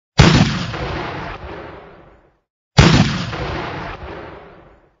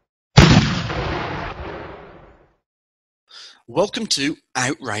Welcome to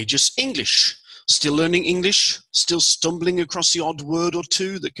Outrageous English. Still learning English? Still stumbling across the odd word or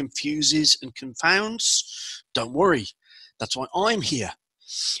two that confuses and confounds? Don't worry, that's why I'm here.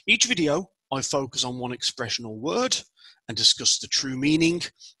 Each video, I focus on one expression or word and discuss the true meaning,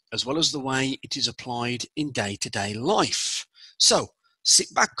 as well as the way it is applied in day-to-day life. So,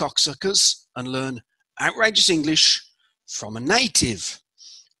 sit back, cocksuckers, and learn outrageous English from a native.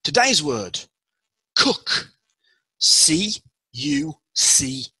 Today's word, cuck. C-U-C-K.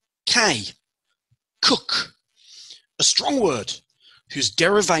 Cuck. A strong word whose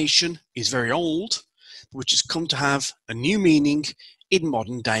derivation is very old, which has come to have a new meaning in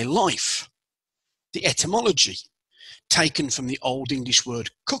modern day life. The etymology, taken from the Old English word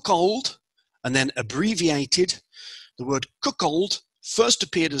cuckold and then abbreviated, the word cuckold first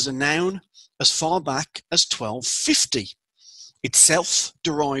appeared as a noun as far back as 1250. Itself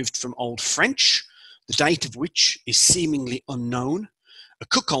derived from Old French, the date of which is seemingly unknown. A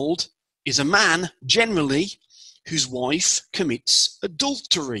cuckold is a man, generally, whose wife commits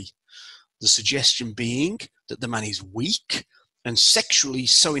adultery. The suggestion being that the man is weak and sexually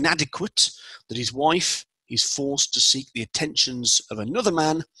so inadequate that his wife is forced to seek the attentions of another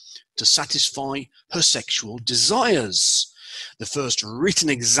man to satisfy her sexual desires. The first written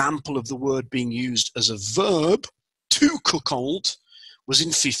example of the word being used as a verb, to cuckold, was in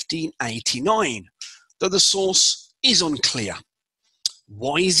 1589. Though the source is unclear.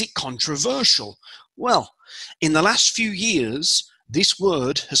 Why is it controversial? Well, in the last few years, this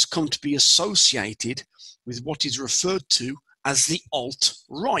word has come to be associated with what is referred to as the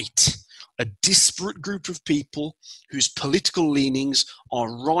alt-right, a disparate group of people whose political leanings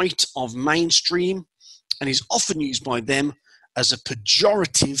are right of mainstream and is often used by them as a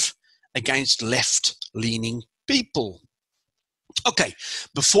pejorative against left-leaning people. Okay,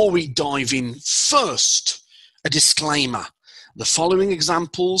 before we dive in, first, a disclaimer. The following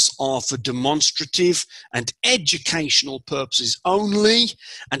examples are for demonstrative and educational purposes only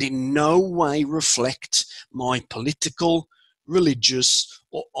and in no way reflect my political, religious,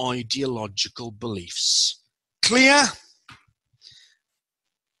 or ideological beliefs. Clear?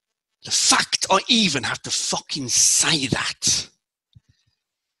 The fact I even have to fucking say that.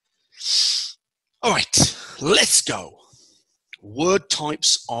 All right, let's go. Word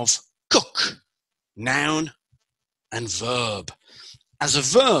types of cuck, noun and verb. As a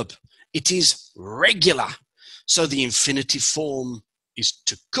verb, it is regular. So the infinitive form is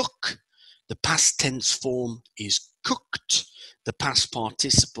to cook, the past tense form is cooked, the past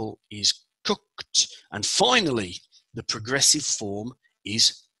participle is cooked, and finally, the progressive form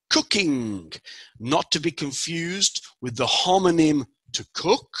is cooking. Not to be confused with the homonym to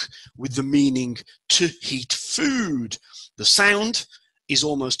cook with the meaning to heat food. The sound is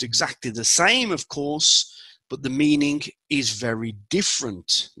almost exactly the same, of course, but the meaning is very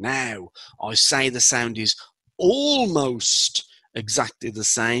different. Now, I say the sound is almost exactly the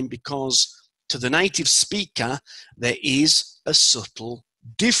same because to the native speaker, there is a subtle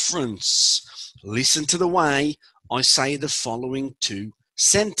difference. Listen to the way I say the following two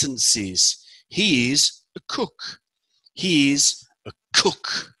sentences. He is a cook. He is a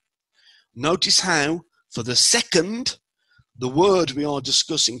cook. Notice how, for the second, the word we are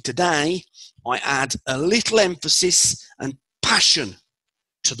discussing today, I add a little emphasis and passion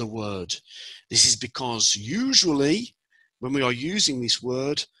to the word. This is because usually when we are using this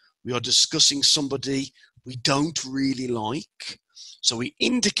word, we are discussing somebody we don't really like. So we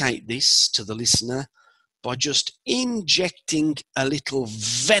indicate this to the listener by just injecting a little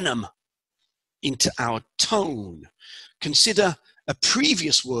venom into our tone. Consider a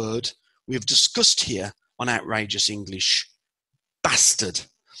previous word we have discussed here on Outrageous English, bastard.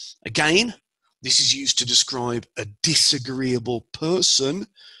 Again, this is used to describe a disagreeable person.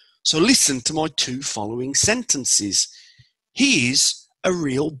 So listen to my two following sentences. He is a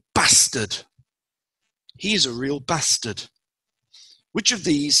real bastard. He is a real bastard. Which of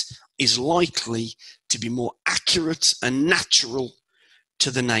these is likely to be more accurate and natural to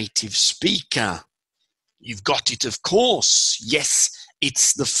the native speaker? You've got it, of course. Yes,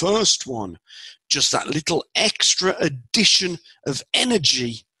 it's the first one. Just that little extra addition of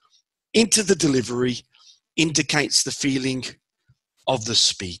energy into the delivery indicates the feeling of the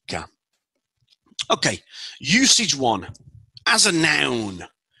speaker. Okay, usage one. As a noun,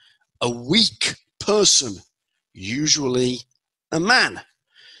 a weak person, usually a man.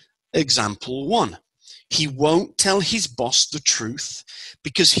 Example one. He won't tell his boss the truth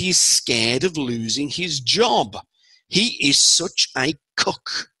because he is scared of losing his job. He is such a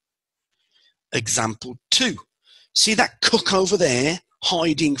cuck. Example two. See that cuck over there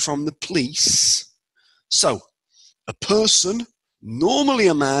hiding from the police? So, A person, normally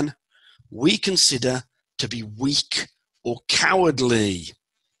a man, we consider to be weak or cowardly.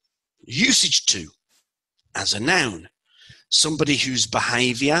 Usage 2, as a noun, somebody whose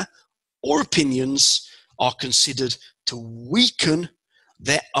behavior or opinions are considered to weaken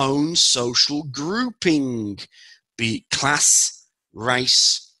their own social grouping, be it class,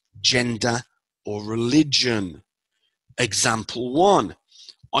 race, gender, or religion. Example 1,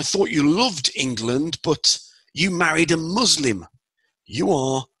 I thought you loved England, but you married a Muslim. You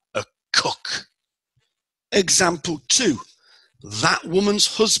are a cuck. Example 2, that woman's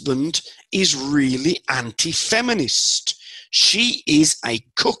husband is really anti-feminist. She is a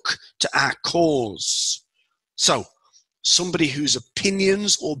cuck to our cause. So, somebody whose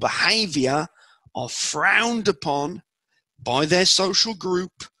opinions or behavior are frowned upon by their social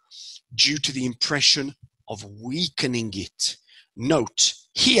group due to the impression of weakening it. Note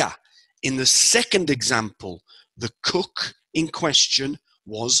here, in the second example, the cuck in question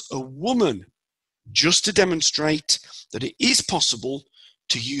was a woman, just to demonstrate that it is possible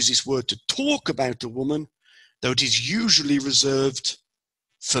to use this word to talk about a woman, though it is usually reserved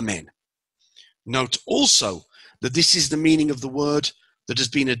for men. Note also that this is the meaning of the word that has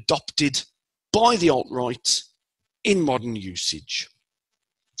been adopted by the alt-right in modern usage.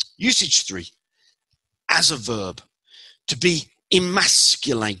 Usage 3, as a verb, to be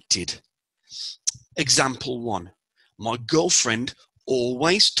emasculated. Example 1, my girlfriend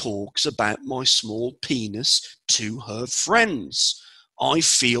always talks about my small penis to her friends. I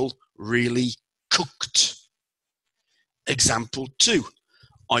feel really cooked. Example 2,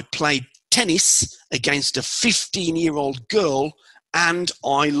 I played tennis against a 15-year-old girl and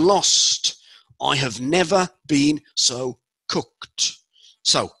I lost. I have never been so cooked.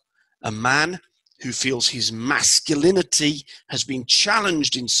 So, a man who feels his masculinity has been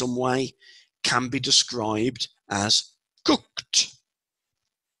challenged in some way can be described as cooked.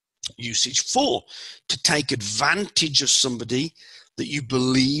 Usage 4, to take advantage of somebody that you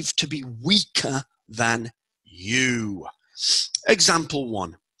believe to be weaker than you. Example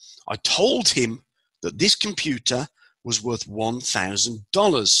 1, I told him that this computer was worth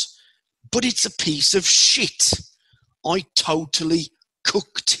 $1,000, but it's a piece of shit. I totally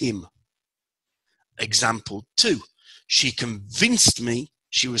cooked him. Example 2, she convinced me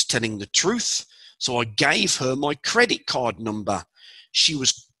she was telling the truth, so I gave her my credit card number. She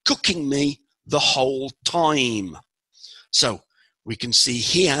was cooking me the whole time. So we can see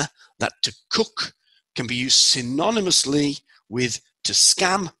here that to cook can be used synonymously with to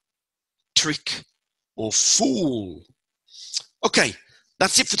scam, trick, or fool. Okay,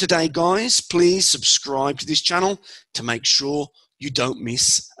 that's it for today, guys. Please subscribe to this channel to make sure you don't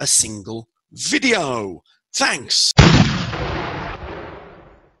miss a single video. Thanks.